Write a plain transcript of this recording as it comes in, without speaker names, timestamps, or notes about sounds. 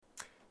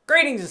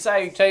Greetings and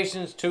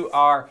salutations to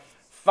our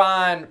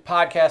fine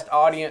podcast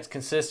audience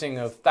consisting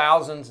of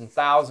thousands and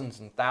thousands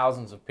and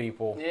thousands of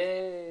people.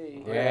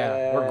 Yay.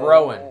 Yeah, we're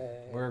growing.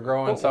 We're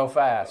growing so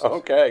fast.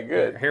 Okay,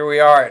 good. Here we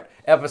are at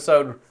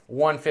episode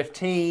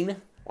 115.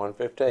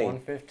 115.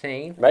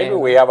 115. Maybe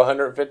we have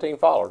 115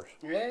 followers.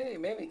 Yay,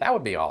 maybe. That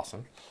would be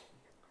awesome.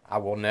 I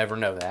will never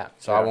know that,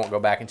 so I won't go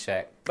back and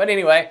check. But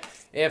anyway,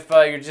 if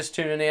you're just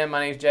tuning in,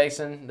 my name's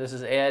Jason. This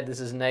is Ed. This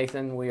is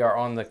Nathan. We are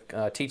on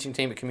the teaching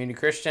team at Community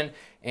Christian,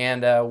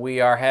 and we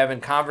are having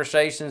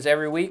conversations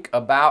every week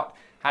about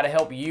how to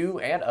help you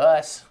and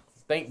us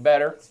think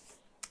better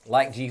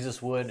like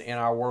Jesus would in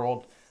our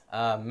world,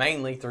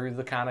 mainly through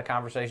the kind of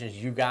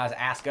conversations you guys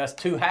ask us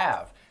to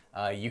have.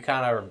 You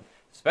kind of,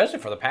 especially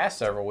for the past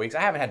several weeks,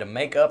 I haven't had to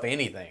make up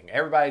anything.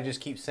 Everybody just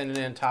keeps sending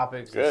in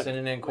topics and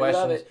sending in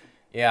questions. We love it.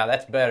 Yeah,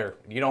 that's better.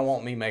 You don't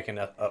want me making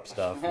up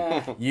stuff.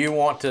 You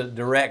want to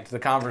direct the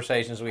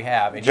conversations we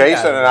have. And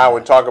Jason and I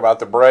would talk about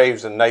the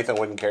Braves, and Nathan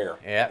wouldn't care.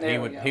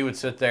 Yeah, he would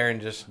sit there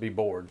and just be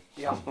bored.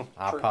 Yeah,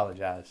 I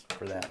apologize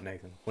for that,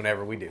 Nathan,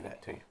 whenever we do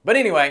that to you. But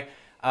anyway,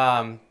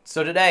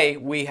 so today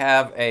we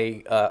have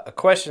a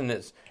question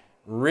that's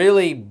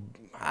really,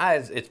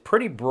 it's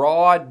pretty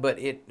broad, but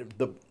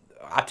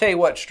I tell you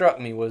what struck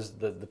me was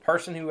the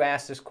person who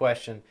asked this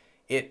question,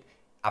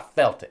 I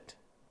felt it.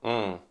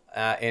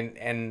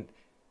 And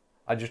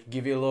I'll just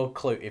give you a little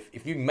clue.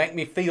 If you make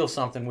me feel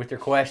something with your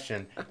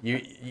question,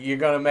 you're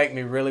going to make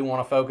me really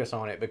want to focus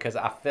on it, because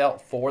I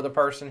felt for the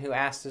person who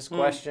asked this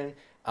question.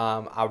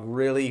 I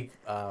really,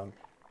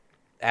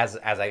 as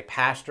a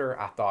pastor,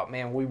 I thought,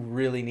 man, we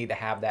really need to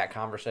have that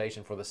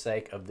conversation for the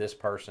sake of this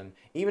person.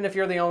 Even if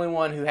you're the only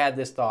one who had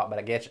this thought, but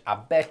I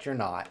bet you're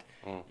not.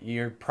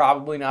 You're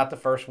probably not the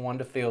first one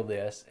to feel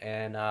this.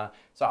 And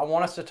so I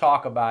want us to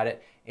talk about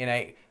it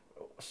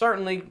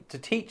certainly to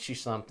teach you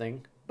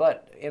something,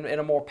 but in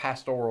a more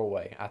pastoral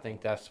way. I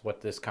think that's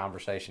what this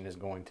conversation is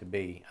going to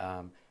be.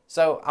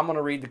 So I'm going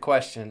to read the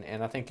question,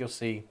 and I think you'll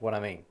see what I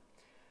mean.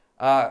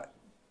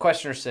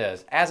 Questioner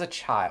says, as a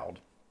child,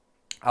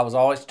 I was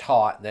always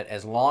taught that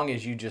as long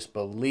as you just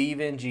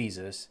believe in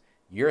Jesus,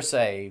 you're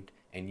saved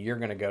and you're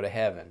going to go to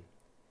heaven.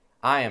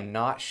 I am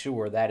not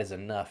sure that is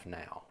enough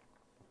now.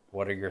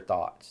 What are your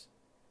thoughts?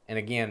 And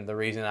again, the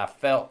reason I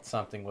felt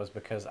something was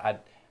because I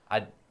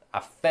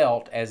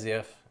felt as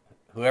if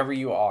whoever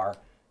you are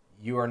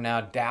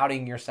now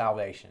doubting your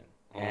salvation,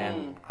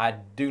 and I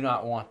do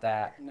not want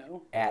that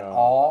at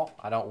all.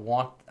 I don't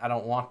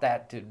want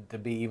that to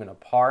be even a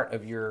part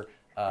of your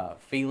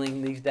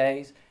feeling these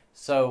days.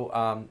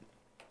 So,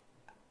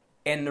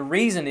 and the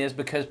reason is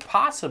because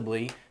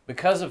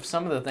of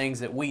some of the things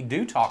that we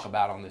do talk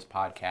about on this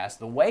podcast,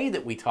 the way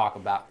that we talk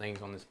about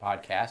things on this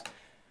podcast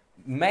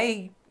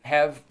may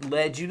have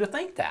led you to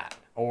think that,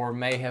 or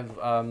may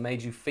have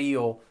made you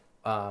feel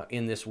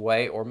in this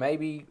way, or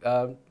maybe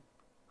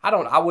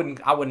I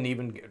wouldn't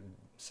even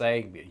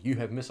say you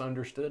have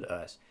misunderstood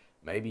us.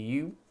 Maybe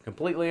you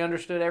completely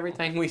understood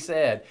everything we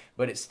said,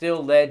 but it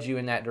still led you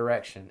in that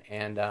direction.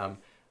 And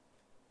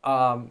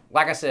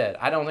like I said,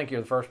 I don't think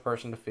you're the first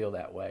person to feel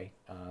that way.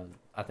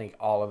 I think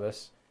all of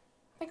us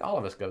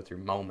go through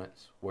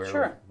moments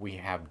where we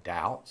have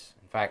doubts.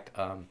 In fact,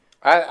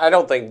 I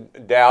don't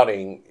think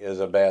doubting is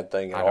a bad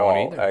thing at all.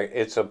 I don't either.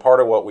 It's a part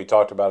of what we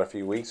talked about a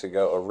few weeks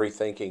ago of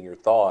rethinking your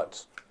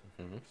thoughts.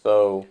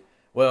 So,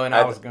 well, and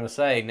I was going to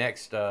say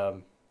next,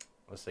 let's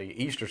see,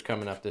 Easter's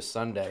coming up this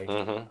Sunday.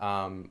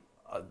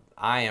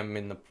 I am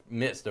in the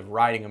midst of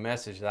writing a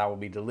message that I will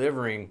be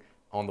delivering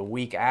on the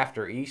week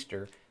after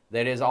Easter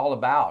that is all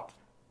about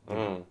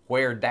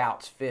where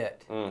doubts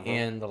fit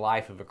in the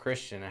life of a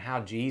Christian and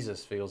how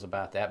Jesus feels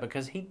about that,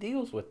 because he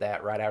deals with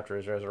that right after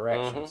his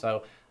resurrection.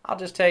 So I'll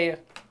just tell you,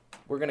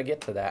 we're going to get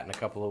to that in a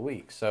couple of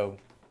weeks. So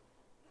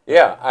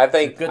yeah, I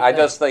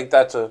just think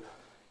that's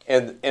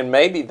and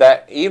maybe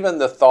that even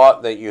the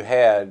thought that you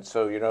had.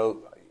 So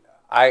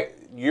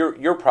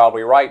you're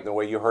probably right in the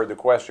way you heard the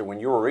question when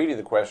you were reading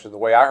the question. The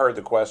way I heard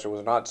the question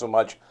was not so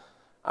much,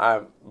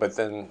 but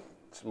then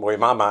the way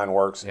my mind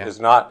works is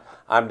not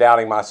I'm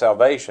doubting my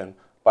salvation,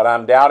 but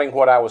I'm doubting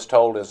what I was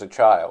told as a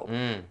child,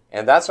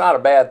 and that's not a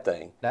bad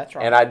thing. That's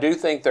right. And I do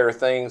think there are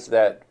things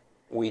that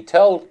we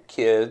tell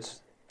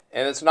kids,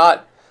 and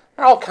there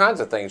are all kinds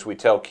of things we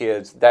tell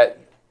kids that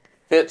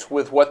fits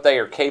with what they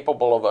are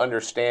capable of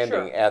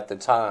understanding at the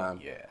time.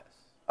 Yes.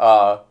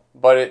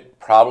 But it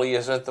probably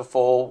isn't the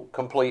full,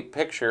 complete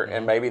picture,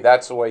 and maybe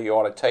that's the way you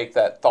ought to take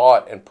that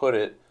thought and put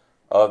it.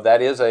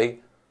 That is a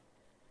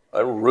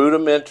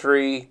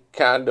rudimentary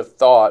kind of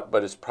thought,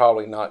 but it's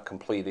probably not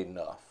complete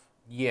enough.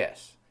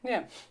 Yes.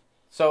 Yeah.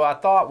 So I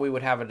thought we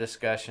would have a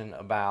discussion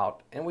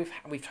about, and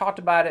we've talked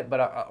about it, but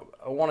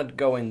I wanted to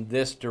go in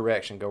this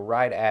direction, go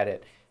right at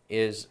it,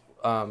 is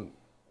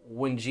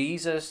when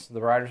Jesus,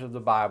 the writers of the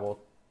Bible,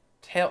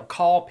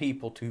 call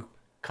people to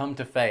come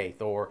to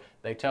faith, or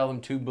they tell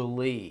them to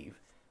believe,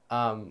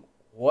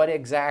 what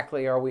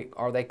exactly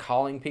are they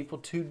calling people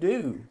to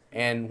do?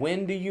 And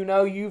when do you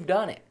know you've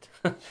done it?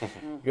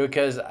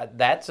 Because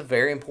that's a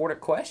very important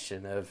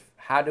question of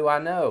how do I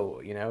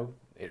know,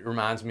 It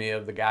reminds me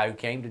of the guy who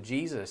came to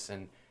Jesus,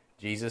 and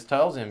Jesus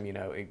tells him,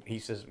 he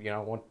says, I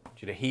want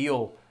you to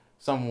heal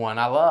someone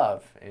I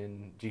love.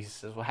 And Jesus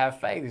says, well, have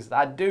faith. He says,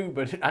 I do,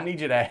 but I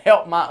need you to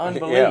help my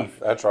unbelief.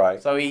 Yeah, that's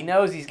right. So he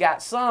knows he's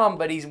got some,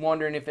 but he's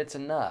wondering if it's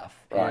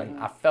enough. Right. And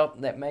I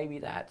felt that maybe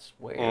that's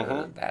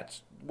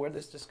where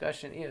this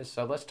discussion is.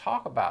 So let's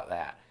talk about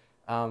that.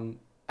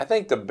 I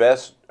think the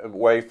best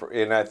way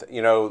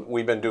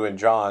we've been doing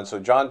John. So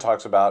John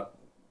talks about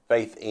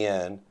faith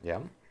in,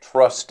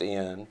 trust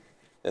in,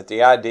 that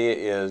the idea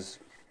is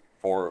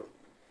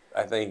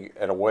I think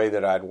in a way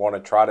that I'd want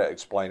to try to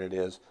explain it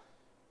is,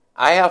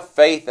 I have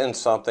faith in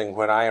something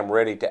when I am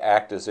ready to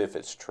act as if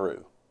it's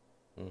true.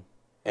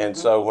 And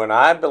so when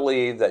I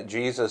believe that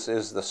Jesus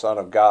is the Son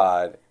of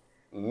God,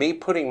 me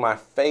putting my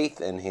faith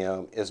in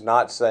him is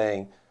not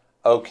saying,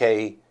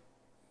 okay,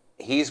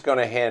 he's going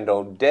to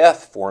handle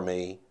death for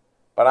me,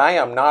 but I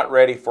am not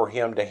ready for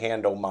him to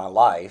handle my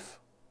life.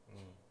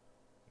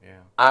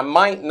 I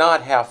might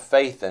not have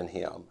faith in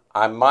him.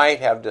 I might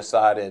have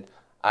decided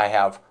I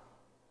have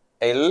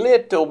a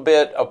little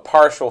bit of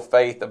partial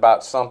faith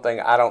about something.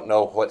 I don't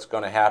know what's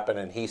going to happen,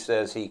 and he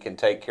says he can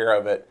take care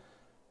of it.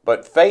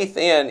 But faith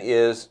in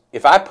is,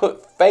 if I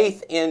put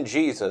faith in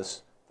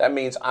Jesus, that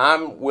means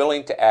I'm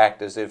willing to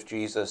act as if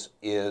Jesus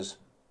is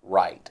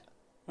right.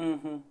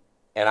 And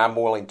I'm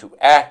willing to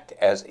act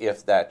as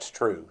if that's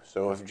true.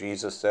 So if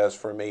Jesus says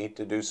for me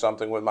to do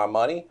something with my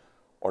money,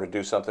 or to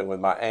do something with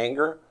my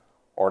anger,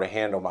 or to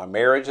handle my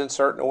marriage in a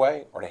certain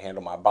way, or to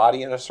handle my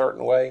body in a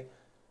certain way,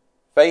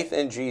 faith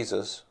in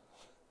Jesus.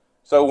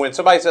 So when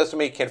somebody says to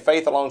me, can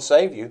faith alone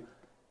save you?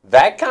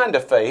 That kind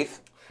of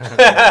faith, because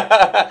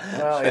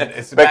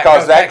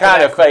that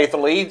kind of faith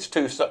leads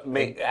to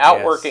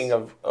outworking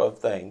of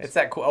things. It's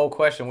that old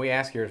question we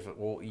ask here,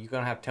 well, you're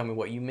going to have to tell me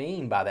what you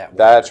mean by that word.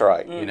 That's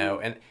right.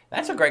 And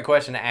that's a great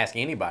question to ask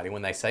anybody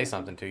when they say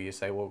something to you.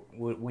 Say, well,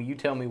 will you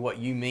tell me what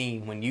you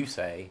mean when you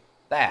say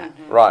that?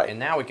 Right. And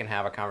now we can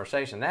have a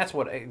conversation. That's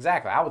what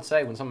exactly I would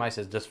say when somebody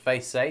says, does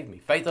faith save me?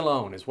 Faith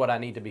alone is what I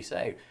need to be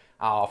saved.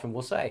 I often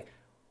will say,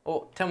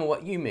 well, tell me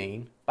what you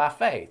mean by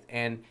faith.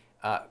 And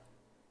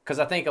because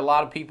I think a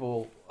lot of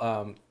people,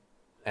 and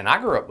I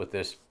grew up with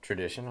this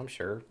tradition, I'm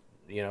sure,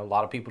 a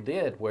lot of people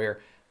did, where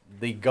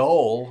the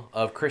goal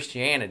of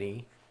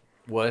Christianity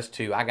was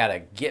I got to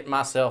get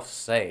myself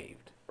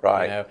saved.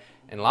 Right.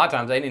 And a lot of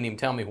times they didn't even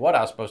tell me what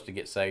I was supposed to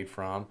get saved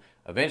from.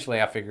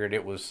 Eventually I figured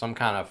it was some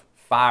kind of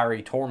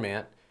fiery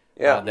torment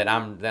that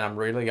I'm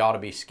really ought to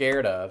be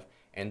scared of.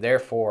 And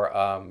therefore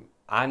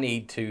I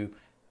need to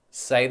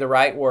say the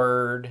right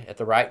word at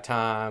the right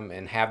time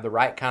and have the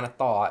right kind of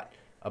thought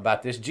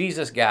about this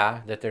Jesus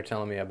guy that they're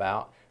telling me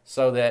about,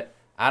 so that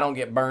I don't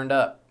get burned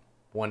up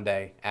one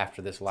day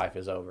after this life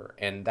is over.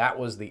 And that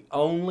was the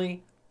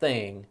only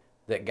thing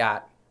that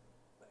got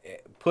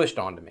pushed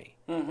onto me.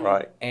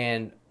 Right.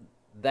 And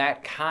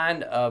that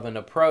kind of an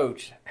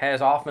approach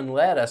has often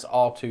led us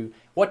all to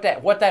what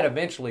that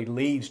eventually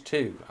leads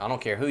to. I don't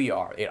care who you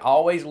are. It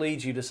always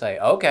leads you to say,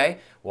 okay,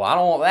 well, I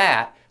don't want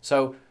that.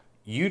 So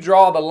you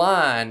draw the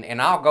line,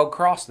 and I'll go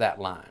cross that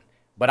line.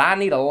 But I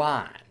need a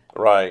line.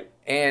 Right.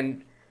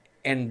 And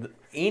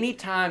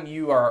anytime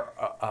you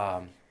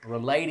are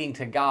relating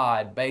to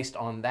God based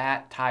on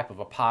that type of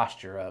a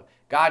posture of,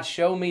 God,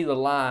 show me the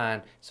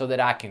line so that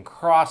I can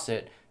cross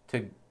it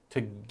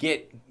to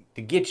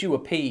get you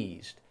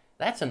appeased,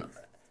 that's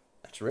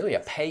really a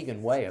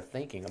pagan way of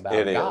thinking about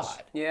God.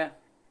 Is. Yeah.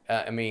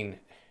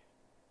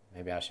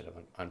 Maybe I should have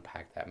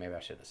unpacked that. Maybe I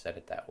should have said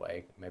it that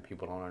way. Maybe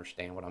people don't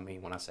understand what I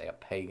mean when I say a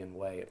pagan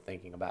way of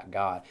thinking about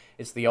God.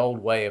 It's the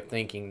old way of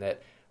thinking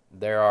that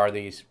there are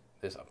this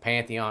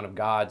pantheon of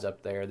gods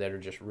up there that are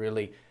just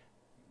really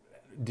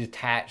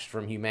detached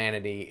from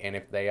humanity, and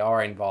if they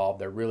are involved,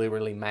 they're really,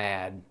 really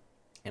mad,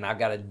 and I've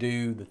got to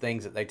do the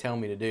things that they tell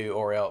me to do,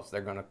 or else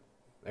they're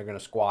gonna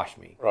squash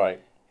me. Right.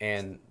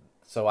 And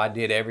so I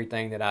did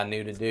everything that I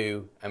knew to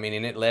do. And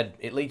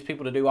it leads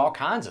people to do all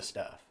kinds of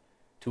stuff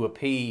to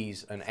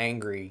appease an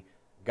angry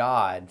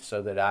God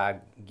so that I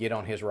get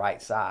on his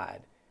right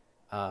side.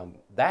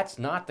 That's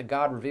not the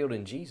God revealed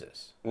in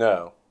Jesus.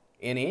 No.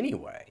 In any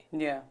way.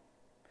 Yeah.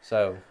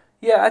 So.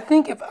 Yeah, I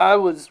think if I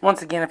was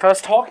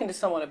talking to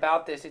someone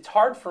about this, it's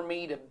hard for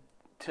me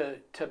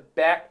to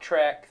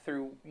backtrack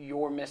through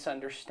your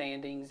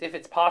misunderstandings. If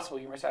it's possible,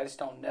 I just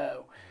don't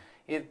know.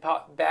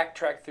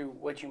 Backtrack through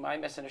what you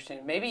might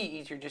misunderstand. Maybe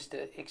easier just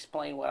to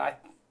explain what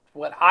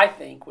I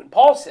think when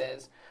Paul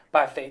says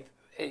by faith,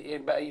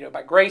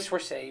 by grace we're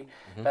saved.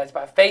 That's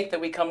by faith that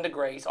we come to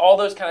grace. All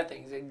those kind of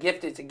things.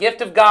 It's a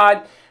gift of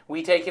God.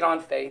 We take it on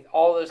faith.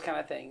 All those kind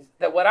of things.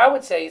 That what I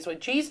would say is what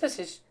Jesus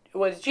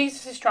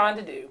is trying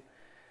to do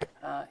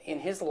in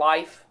his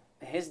life,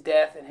 his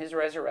death, and his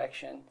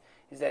resurrection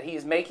is that he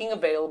is making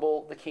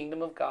available the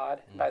kingdom of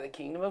God. By the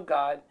kingdom of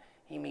God,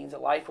 he means a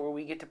life where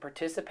we get to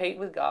participate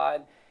with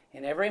God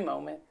in every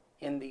moment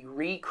in the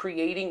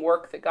recreating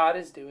work that God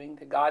is doing,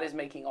 that God is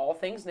making all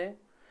things new.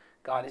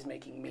 God is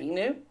making me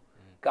new.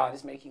 God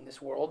is making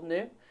this world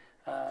new.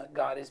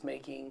 God is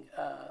making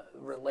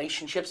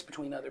relationships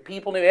between other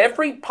people new.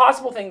 Every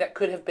possible thing that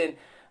could have been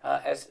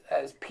As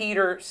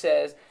Peter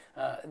says,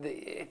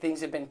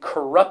 things have been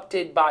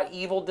corrupted by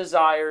evil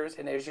desires,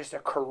 and there's just a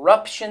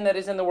corruption that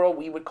is in the world.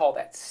 We would call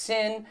that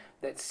sin.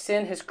 That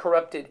sin has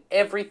corrupted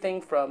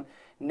everything from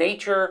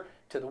nature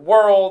to the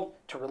world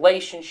to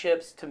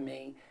relationships to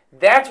me.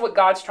 That's what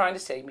God's trying to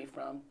save me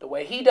from. The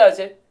way He does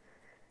it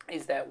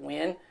is that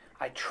when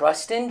I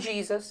trust in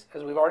Jesus,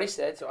 as we've already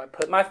said, so I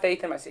put my faith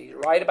in Him, I say He's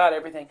right about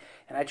everything,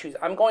 and I choose,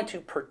 I'm going to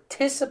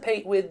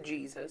participate with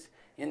Jesus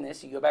in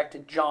this. You go back to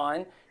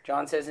John.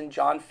 John says in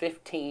John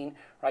 15,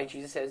 right,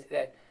 Jesus says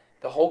that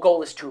the whole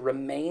goal is to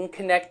remain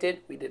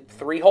connected. We did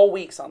 3 whole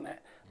weeks on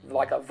that.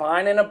 Like a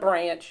vine and a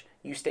branch,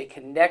 you stay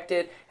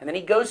connected. And then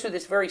He goes through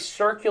this very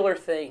circular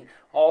thing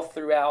all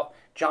throughout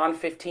John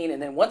 15.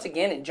 And then once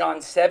again in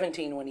John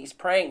 17 when He's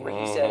praying, where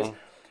He says,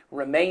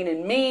 remain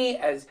in me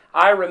as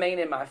I remain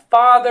in my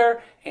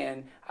Father,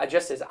 and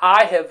just as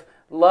I have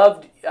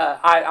loved,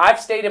 I've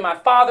stayed in my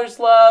Father's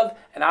love,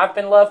 and I've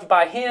been loved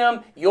by Him,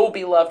 you'll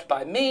be loved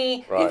by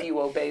me if you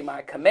obey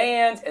my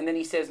commands. And then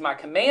He says, my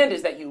command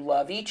is that you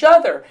love each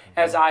other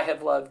as I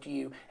have loved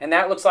you. And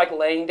that looks like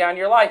laying down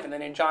your life. And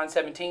then in John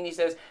 17 He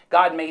says,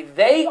 God, may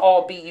they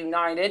all be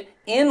united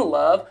in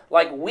love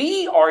like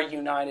we are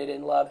united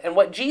in love. And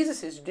what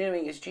Jesus is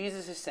doing is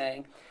Jesus is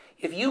saying,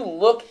 if you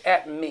look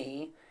at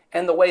me,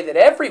 and the way that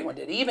everyone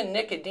did, even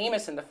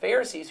Nicodemus and the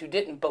Pharisees who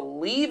didn't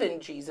believe in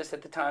Jesus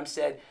at the time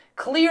said,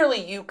 clearly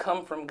you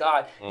come from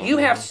God. You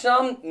have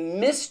some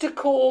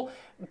mystical,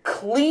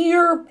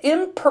 clear,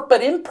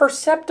 but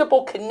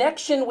imperceptible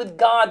connection with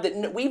God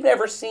that we've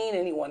never seen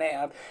anyone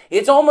have.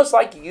 It's almost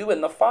like you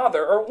and the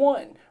Father are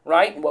one,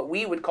 right? What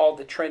we would call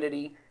the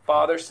Trinity,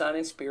 Father, Son,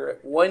 and Spirit.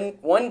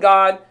 One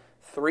God,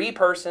 3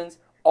 persons,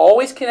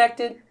 always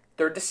connected.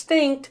 They're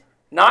distinct,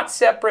 not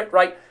separate,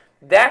 right?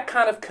 That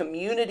kind of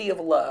community of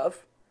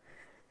love,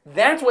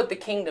 that's what the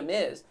kingdom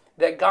is.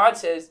 That God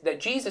says,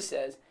 that Jesus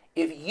says,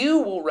 if you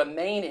will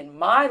remain in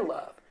my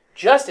love,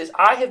 just as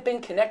I have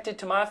been connected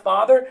to my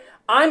Father,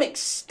 I'm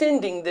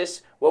extending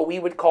this, what we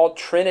would call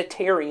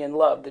Trinitarian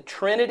love. The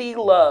Trinity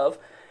love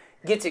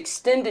gets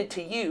extended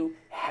to you.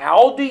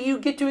 How do you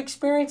get to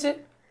experience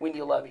it? When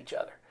you love each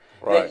other.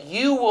 Right.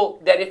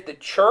 That if the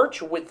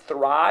church would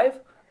thrive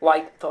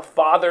like the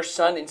Father,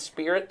 Son, and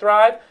Spirit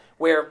thrive,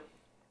 where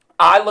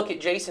I look at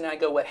Jason and I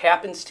go, what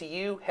happens to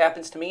you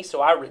happens to me,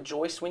 so I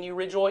rejoice when you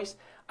rejoice.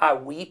 I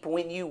weep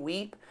when you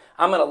weep.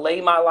 I'm going to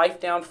lay my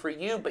life down for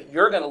you, but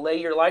you're going to lay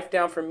your life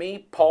down for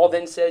me. Paul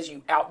then says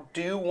you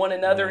outdo one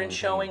another in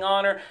showing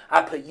honor.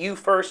 I put you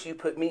first, you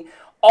put me.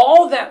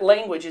 All that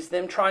language is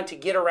them trying to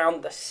get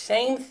around the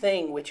same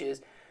thing, which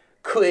is,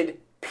 could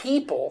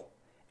people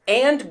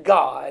and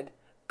God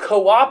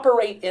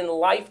cooperate in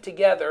life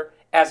together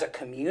as a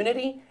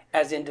community,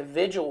 as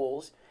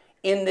individuals,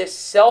 in this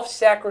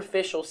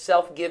self-sacrificial,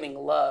 self-giving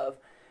love?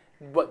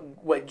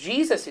 What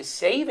Jesus is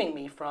saving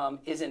me from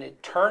is an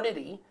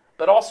eternity,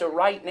 but also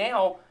right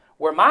now,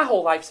 where my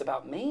whole life's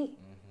about me.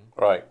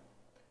 Right.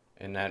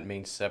 And that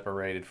means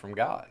separated from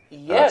God.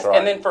 Yes, right.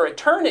 And then for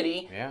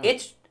eternity,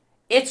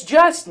 it's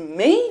just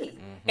me.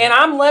 And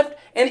I'm left,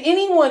 and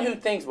anyone who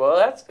thinks, well,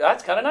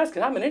 that's kind of nice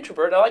because I'm an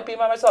introvert, I like being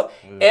by myself.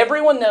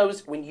 Everyone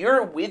knows when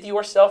you're with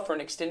yourself for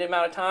an extended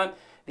amount of time,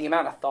 the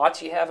amount of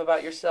thoughts you have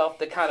about yourself,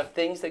 the kind of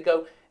things that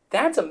go,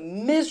 that's a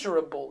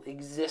miserable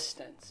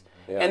existence.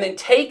 Yeah. And then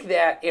take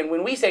that, and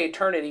when we say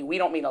eternity, we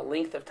don't mean a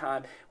length of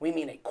time, we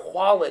mean a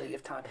quality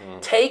of time.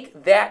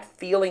 Take that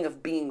feeling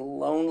of being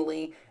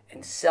lonely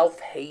and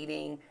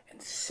self-hating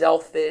and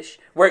selfish,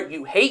 where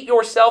you hate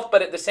yourself,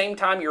 but at the same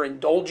time you're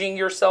indulging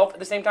yourself at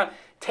the same time.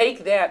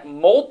 Take that,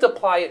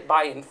 multiply it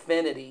by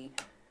infinity.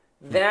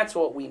 That's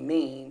what we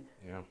mean.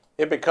 Yeah.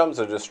 It becomes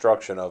a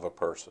destruction of a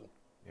person.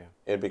 Yeah.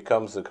 It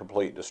becomes the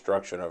complete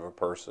destruction of a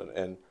person.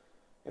 And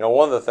you know,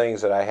 one of the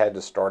things that I had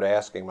to start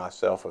asking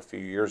myself a few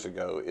years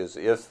ago is,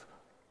 if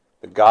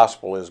the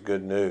gospel is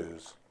good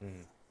news,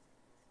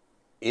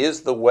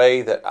 is the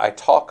way that I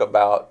talk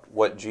about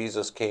what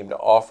Jesus came to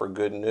offer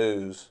good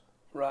news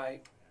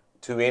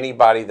to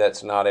anybody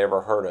that's not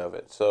ever heard of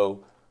it?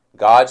 So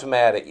God's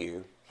mad at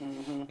you,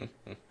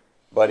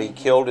 but He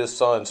killed His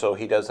Son so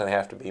He doesn't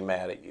have to be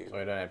mad at you. So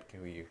He doesn't have to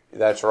kill you.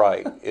 That's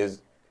right.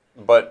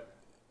 But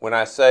when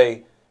I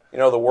say, you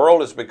know, the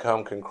world has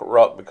become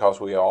corrupt because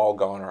we have all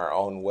gone our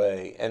own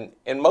way.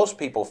 And most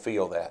people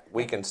feel that.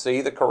 We can see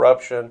the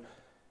corruption.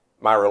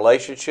 My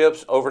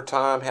relationships over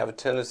time have a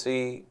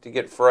tendency to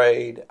get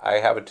frayed. I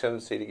have a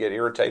tendency to get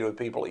irritated with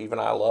people even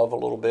I love a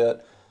little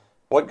bit.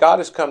 What God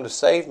has come to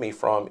save me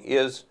from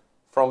is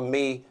from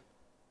me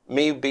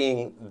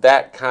being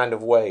that kind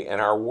of way,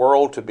 and our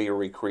world to be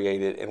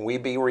recreated, and we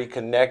be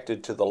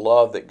reconnected to the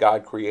love that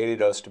God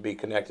created us to be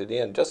connected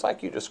in, just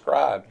like you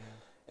described.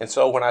 And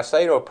so when I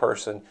say to a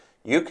person,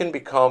 you can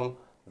become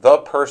the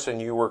person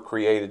you were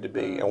created to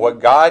be. And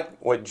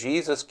what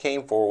Jesus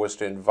came for was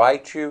to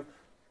invite you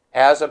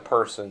as a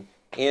person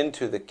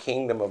into the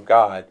kingdom of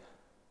God.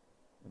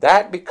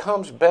 That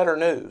becomes better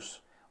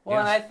news. Well,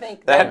 and I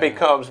think that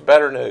becomes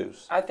better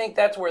news. I think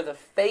that's where the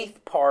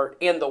faith part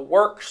and the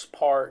works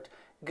part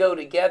go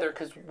together,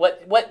 because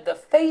what the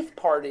faith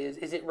part is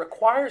it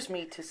requires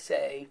me to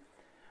say,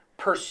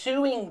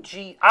 pursuing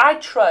Jesus. I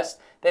trust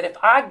that if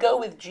I go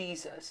with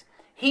Jesus,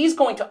 He's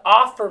going to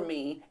offer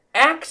me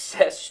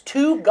access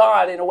to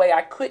God in a way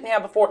I couldn't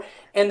have before,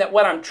 and that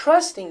what I'm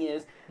trusting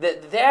is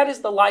that is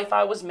the life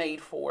I was made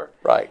for.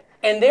 Right.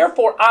 And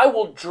therefore, I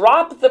will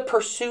drop the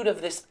pursuit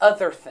of this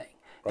other thing.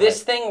 Right.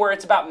 This thing where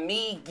it's about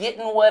me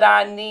getting what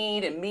I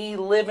need and me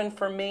living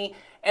for me.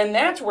 And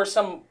that's where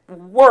some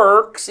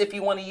works, if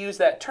you want to use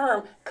that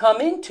term,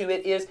 come into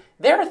it, is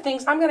there are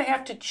things I'm going to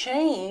have to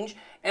change,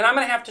 and I'm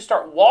going to have to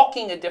start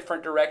walking a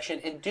different direction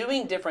and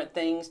doing different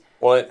things.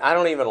 Well, I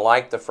don't even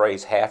like the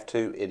phrase have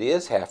to. It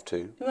is have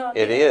to. Well,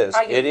 it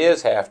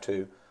is have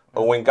to.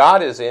 But when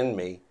God is in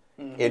me,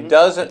 it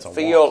doesn't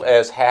feel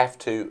as have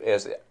to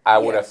as I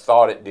would have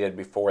thought it did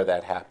before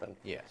that happened.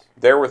 Yes.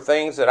 There were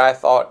things that I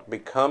thought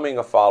becoming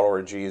a follower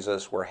of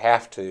Jesus were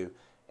have to,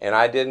 and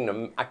I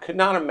could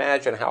not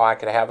imagine how I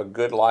could have a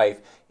good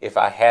life if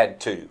I had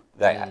to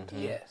that.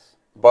 Mm-hmm. Yes.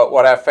 But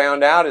what I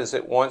found out is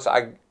that once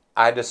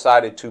I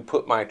decided to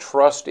put my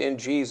trust in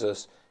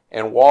Jesus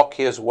and walk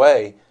His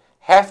way,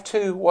 have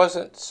to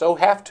wasn't so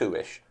have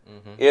to-ish.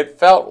 Mm-hmm. It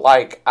felt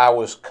like I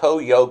was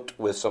co-yoked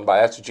with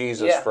somebody. That's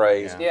Jesus'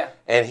 phrase. Yeah.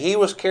 And He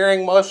was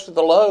carrying most of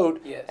the load,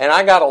 and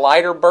I got a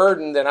lighter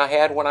burden than I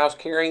had when I was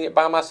carrying it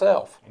by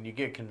myself. And you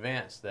get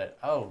convinced that,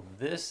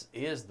 this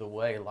is the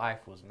way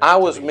life was meant I to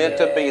be. was meant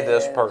to be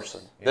this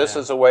person. This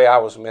is the way I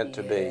was meant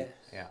to be.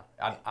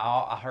 Yeah.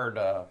 I heard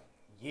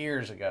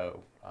years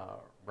ago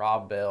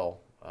Rob Bell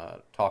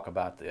talk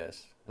about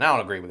this. And I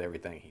don't agree with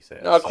everything he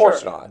says. No, of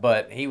course not.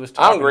 But he was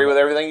talking I don't agree with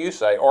everything you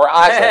say. Or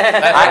I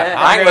say.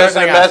 I can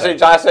listen to a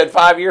message I said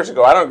 5 years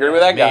ago. I don't agree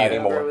with that guy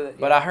anymore.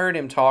 But I heard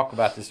him talk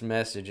about this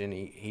message, and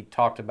he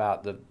talked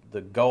about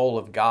the goal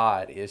of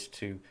God is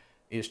to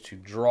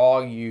draw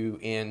you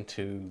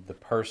into the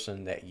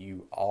person that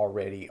you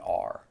already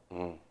are.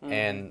 Mm-hmm.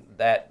 And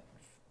that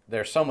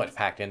there's so much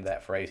packed into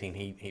that phrase.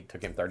 He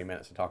took him 30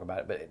 minutes to talk about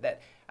it. But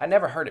that I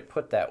never heard it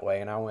put that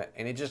way, and I went,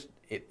 and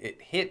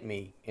it hit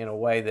me in a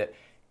way that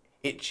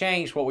it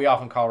changed what we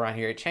often call around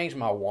here. It changed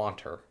my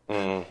wanter.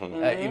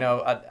 Mm-hmm.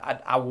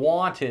 I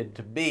wanted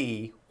to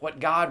be what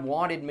God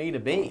wanted me to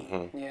be.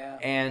 Mm-hmm. Yeah.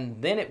 And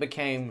then it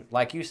became,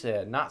 like you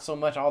said, not so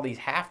much all these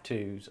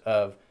have-tos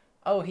of,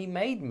 He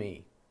made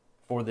me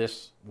for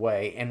this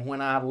way. And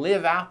when I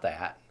live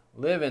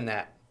in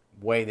that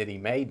way that He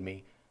made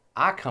me,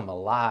 I come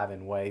alive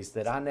in ways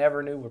that I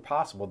never knew were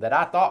possible, that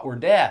I thought were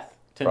death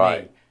to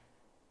me,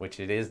 which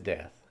it is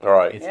death.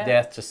 Right. It's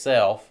death to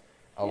self,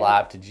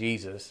 alive to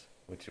Jesus,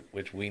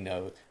 which we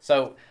know.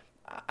 So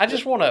I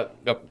just want to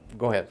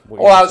go ahead.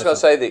 Well, I was going to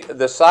say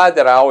the side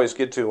that I always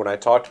get to when I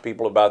talk to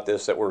people about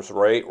this that were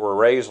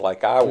raised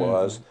like I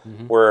was,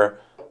 where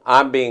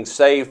I'm being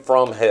saved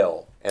from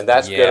hell, and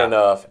that's good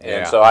enough. Yeah.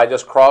 And so I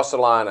just cross the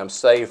line. I'm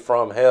saved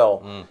from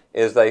hell.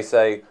 Is they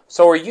say,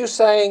 so are you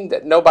saying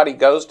that nobody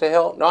goes to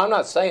hell? No, I'm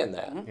not saying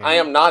that. Mm-hmm. I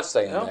am not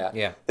saying that.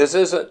 Yeah. This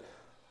isn't.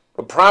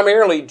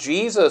 Primarily,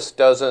 Jesus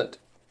doesn't.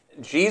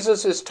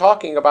 Jesus is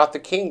talking about the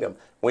kingdom.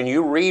 When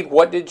you read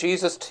what did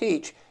Jesus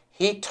teach,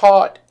 He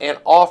taught and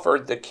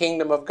offered the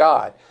kingdom of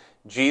God.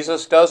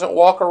 Jesus doesn't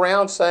walk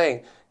around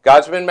saying,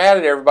 God's been mad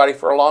at everybody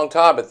for a long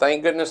time, but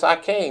thank goodness I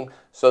came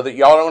so that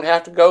y'all don't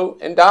have to go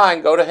and die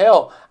and go to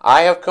hell.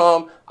 I have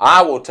come,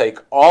 I will take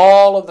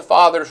all of the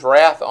Father's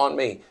wrath on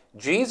me.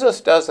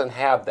 Jesus doesn't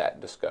have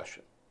that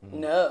discussion.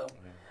 No.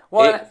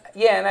 Well,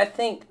 and I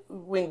think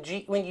when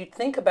you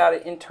think about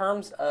it in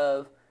terms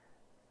of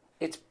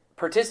its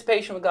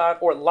participation with God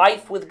or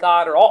life with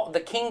God or all the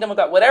kingdom of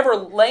God, whatever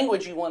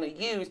language you want to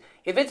use,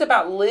 if it's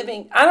about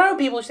living, I know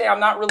people who say, I'm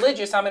not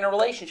religious, I'm in a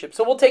relationship.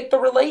 So we'll take the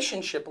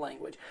relationship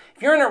language.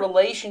 If you're in a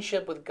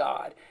relationship with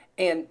God,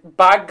 and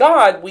by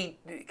God,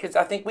 because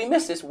I think we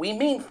miss this, we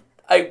mean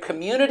a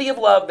community of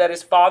love that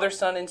is Father,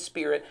 Son, and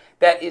Spirit,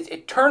 that is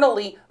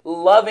eternally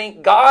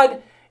loving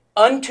God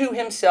unto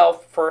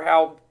Himself, for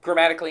how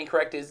grammatically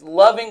incorrect is,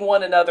 loving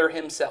one another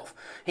Himself.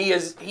 He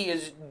is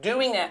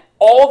doing that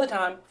all the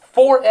time,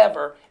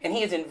 forever, and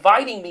He is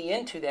inviting me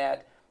into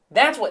that.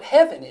 That's what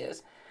heaven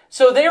is.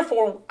 So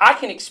therefore, I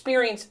can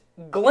experience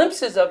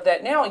glimpses of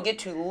that now and get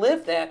to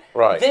live that.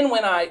 Right. Then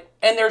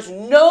and there's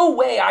no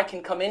way I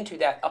can come into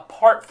that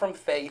apart from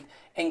faith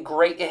and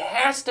grace. It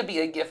has to be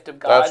a gift of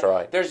God. That's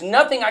right. There's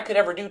nothing I could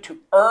ever do to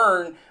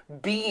earn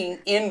being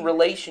in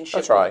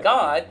relationship with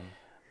God.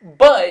 Mm-hmm.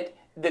 But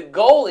the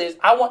goal is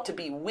I want to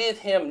be with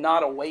Him,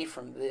 not away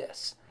from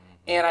this. Mm-hmm.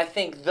 And I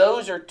think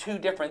those are two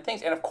different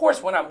things. And of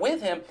course, when I'm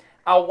with Him,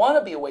 I want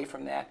to be away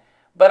from that.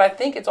 But I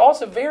think it's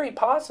also very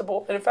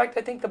possible, and in fact,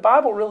 I think the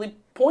Bible really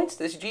points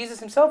to this. Jesus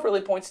Himself really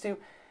points to,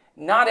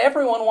 not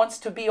everyone wants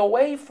to be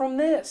away from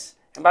this.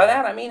 And by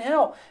that, I mean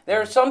hell.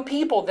 There are some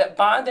people that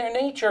by their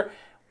nature,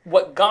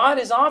 what God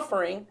is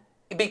offering,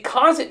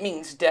 because it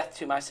means death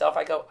to myself,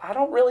 I go, I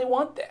don't really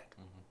want that.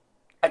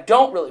 I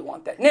don't really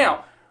want that.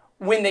 Now,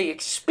 when they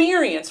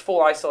experience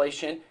full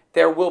isolation,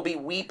 there will be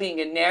weeping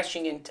and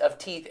gnashing of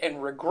teeth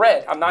and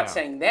regret. I'm not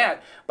saying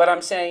that, but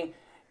I'm saying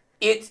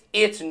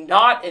it's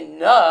not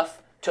enough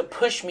to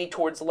push me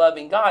towards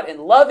loving God. And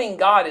loving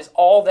God is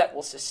all that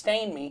will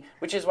sustain me,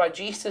 which is why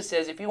Jesus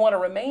says, if you want to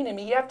remain in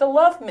me, you have to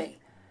love me.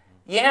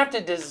 You have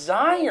to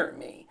desire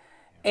me.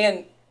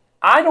 And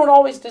I don't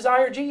always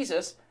desire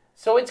Jesus,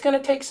 so it's going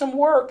to take some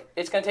work.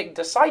 It's going to take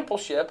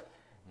discipleship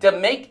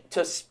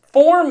to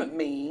form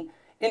me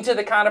into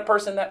the kind of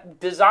person that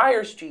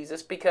desires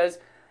Jesus, because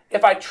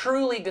if I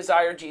truly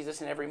desire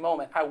Jesus in every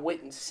moment, I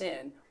wouldn't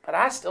sin, but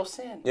I still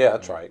sin. Yeah,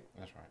 that's right.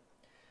 That's right.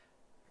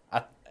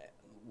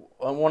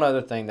 One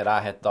other thing that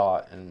I had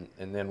thought, and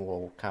then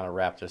we'll kind of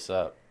wrap this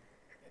up,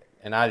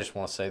 and I just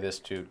want to say this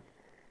to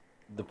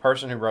the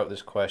person who wrote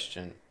this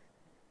question.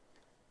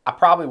 I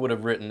probably would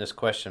have written this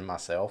question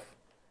myself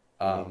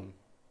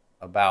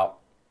about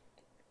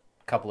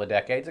a couple of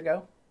decades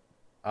ago,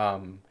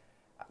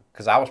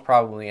 because I was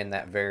probably in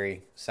that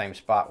very same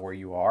spot where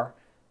you are.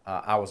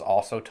 I was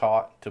also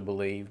taught to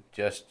believe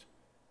just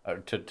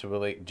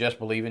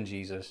believe in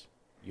Jesus.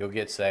 You'll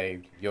get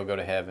saved. You'll go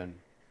to heaven.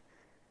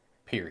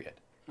 Period.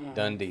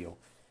 Done deal.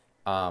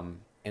 And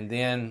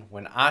then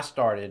when I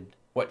started,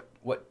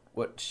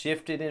 what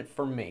shifted it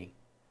for me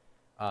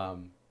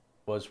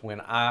was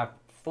when I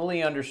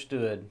fully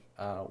understood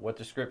what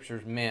the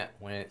Scriptures meant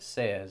when it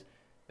says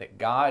that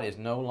God is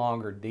no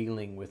longer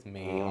dealing with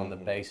me on the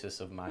basis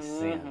of my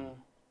sin.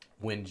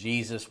 When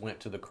Jesus went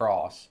to the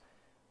cross,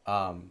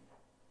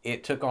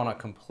 it took on a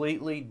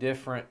completely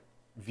different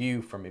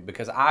view for me,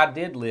 because I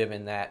did live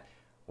in that,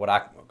 what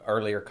I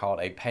earlier called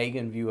a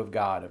pagan view of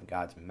God, of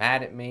God's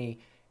mad at me,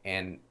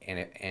 and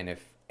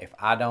if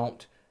I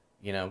don't,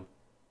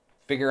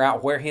 figure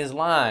out where his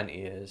line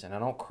is, and I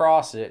don't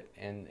cross it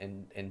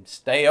and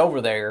stay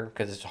over there,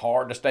 because it's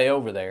hard to stay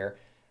over there,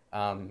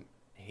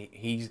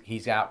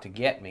 he's out to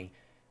get me.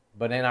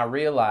 But then I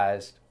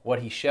realized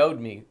what he showed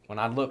me when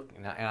I looked,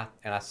 and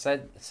I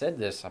said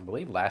this, I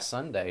believe, last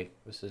Sunday.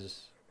 This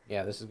is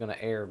going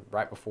to air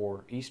right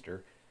before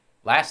Easter.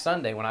 Last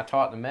Sunday when I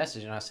taught the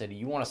message, and I said,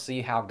 you want to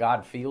see how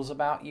God feels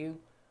about you?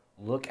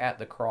 Look at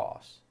the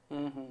cross.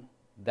 Mm-hmm.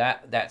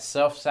 That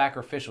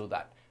self-sacrificial,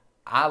 that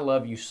I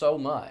love you so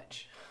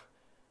much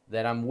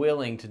that I'm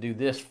willing to do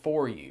this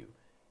for you.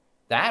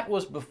 That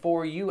was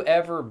before you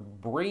ever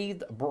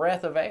breathed a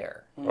breath of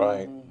air.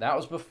 Right. That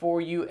was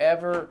before you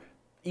ever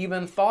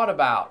even thought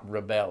about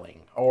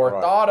rebelling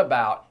or thought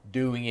about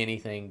doing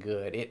anything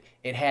good.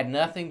 It had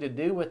nothing to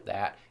do with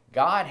that.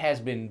 God has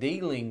been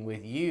dealing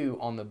with you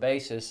on the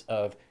basis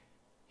of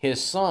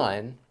his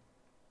Son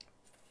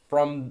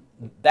from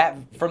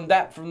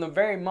the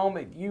very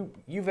moment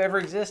you've ever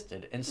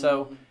existed. And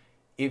so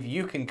if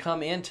you can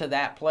come into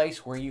that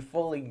place where you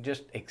fully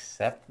just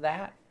accept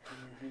that,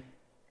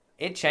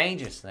 it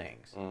changes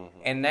things.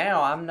 And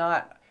now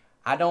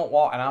I don't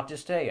walk, and I'll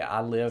just tell you,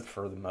 I lived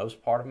for the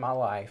most part of my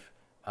life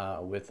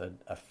with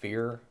a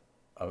fear,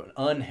 an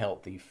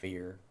unhealthy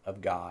fear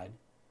of God,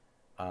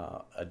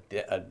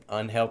 an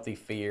unhealthy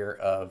fear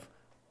of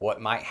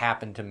what might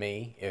happen to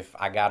me if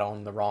I got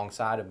on the wrong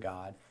side of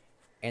God.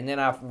 And then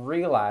I've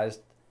realized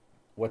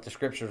what the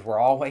Scriptures were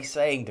always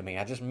saying to me.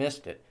 I just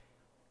missed it.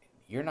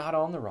 You're not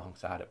on the wrong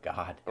side of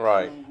God.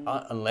 Right.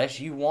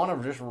 Unless you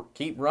want to just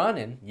keep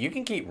running, you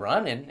can keep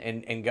running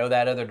and go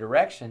that other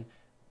direction.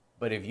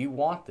 But if you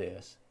want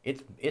this,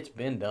 it's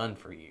been done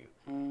for you.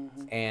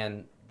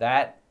 And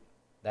that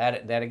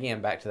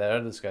again, back to that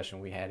other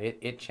discussion we had,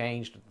 it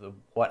changed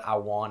what I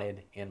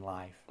wanted in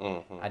life.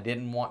 I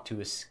didn't want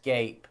to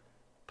escape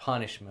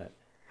punishment.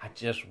 I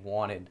just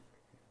wanted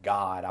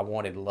God. I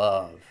wanted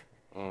love,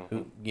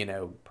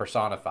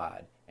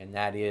 personified, and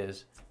that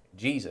is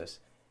Jesus.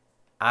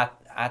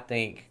 I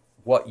think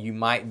what you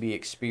might be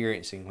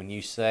experiencing when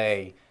you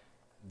say,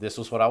 this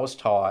was what I was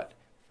taught,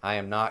 I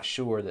am not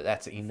sure that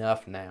that's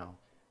enough now.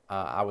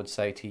 I would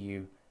say to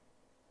you,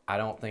 I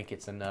don't think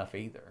it's enough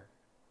either.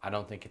 I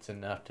don't think it's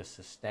enough to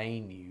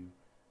sustain you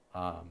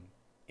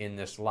in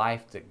this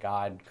life that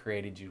God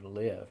created you to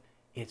live.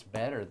 It's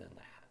better than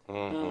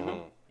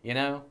that.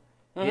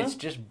 It's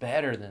just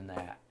better than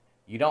that.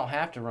 You don't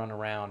have to run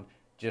around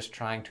just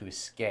trying to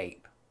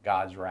escape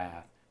God's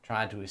wrath,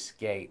 trying to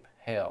escape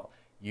hell.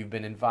 You've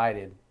been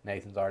invited,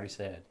 Nathan's already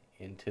said,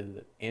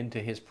 into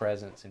his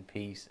presence and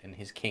peace and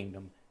his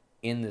kingdom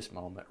in this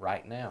moment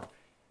right now,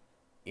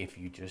 if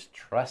you just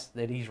trust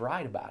that he's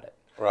right about it.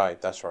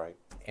 Right, that's right.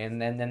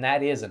 And then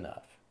that is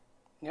enough.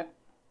 Yep.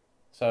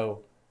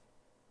 So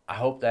I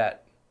hope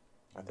that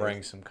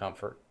brings some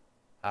comfort.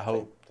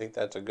 I think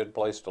that's a good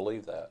place to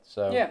leave that.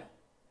 So yeah.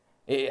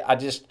 I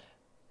just,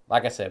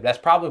 like I said, that's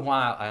probably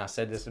why I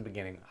said this in the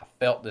beginning. I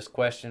felt this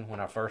question when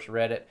I first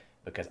read it,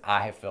 because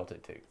I have felt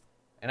it too.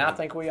 And I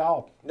think we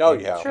all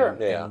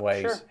in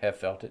ways have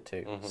felt it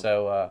too.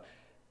 So,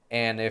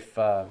 and if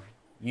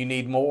you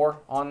need more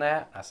on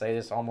that, I say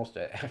this almost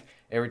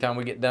every time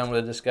we get done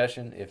with a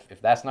discussion,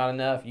 if that's not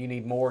enough, you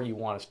need more, you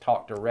want to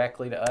talk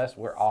directly to us,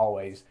 we're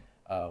always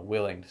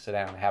willing to sit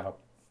down and have a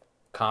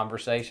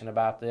conversation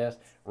about this.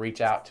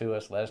 Reach out to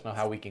us, let us know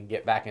how we can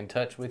get back in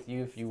touch with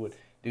you. If you would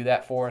do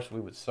that for us,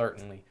 we would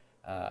certainly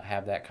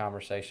have that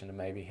conversation to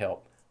maybe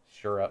help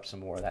shore up some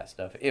more of that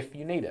stuff if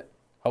you need it.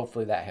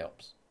 Hopefully that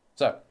helps.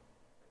 So,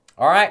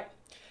 All right.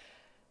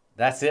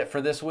 That's it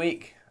for this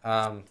week.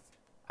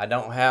 I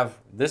don't have.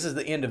 This is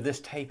the end of this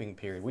taping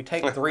period. We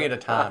take 3 at a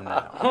time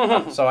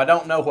now, so I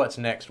don't know what's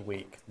next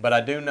week. But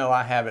I do know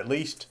I have at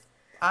least.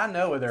 I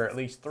know there are at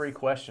least 3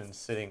 questions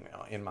sitting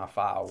in my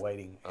file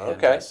waiting.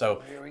 Okay. And,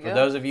 so for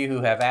those of you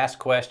who have asked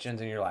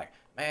questions and you're like,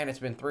 man, it's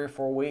been 3 or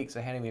 4 weeks.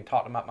 I hadn't even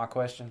talked about my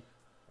question.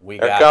 They're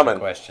got coming. the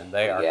question.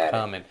 They are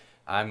coming.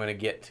 I'm going to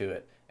get to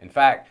it. In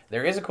fact,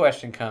 there is a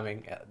question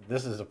coming.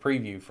 This is a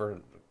preview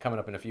for coming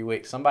up in a few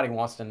weeks. Somebody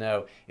wants to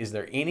know: is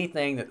there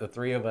anything that the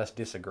 3 of us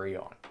disagree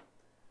on?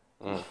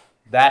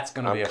 That's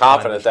going to be. I'm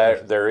confident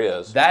that there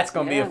is. That's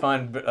going to be a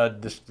fun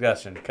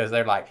discussion because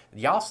they're like,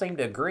 y'all seem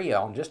to agree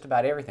on just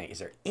about everything. Is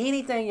there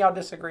anything y'all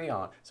disagree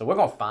on? So we're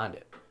going to find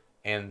it,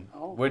 and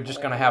we're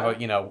just going to have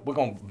we're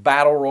going to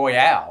battle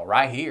royale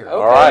right here.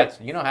 All right.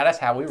 That's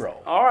how we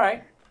roll. All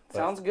right.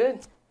 Sounds good.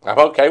 I'm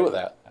okay with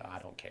that. I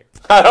don't care.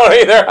 I don't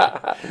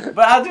either.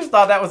 But I just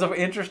thought that was an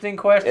interesting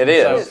question. It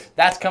is. So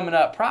that's coming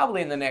up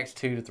probably in the next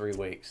 2 to 3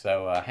 weeks.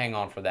 So hang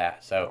on for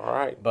that. So, all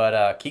right.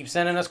 But keep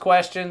sending us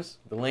questions.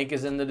 The link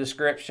is in the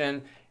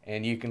description,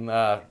 and you can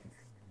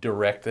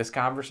direct this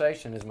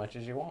conversation as much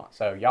as you want.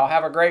 So y'all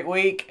have a great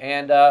week,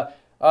 and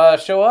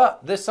show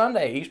up this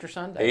Sunday, Easter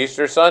Sunday.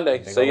 Easter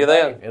Sunday. See you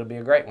then. It'll be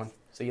a great one.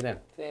 See you then.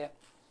 See ya.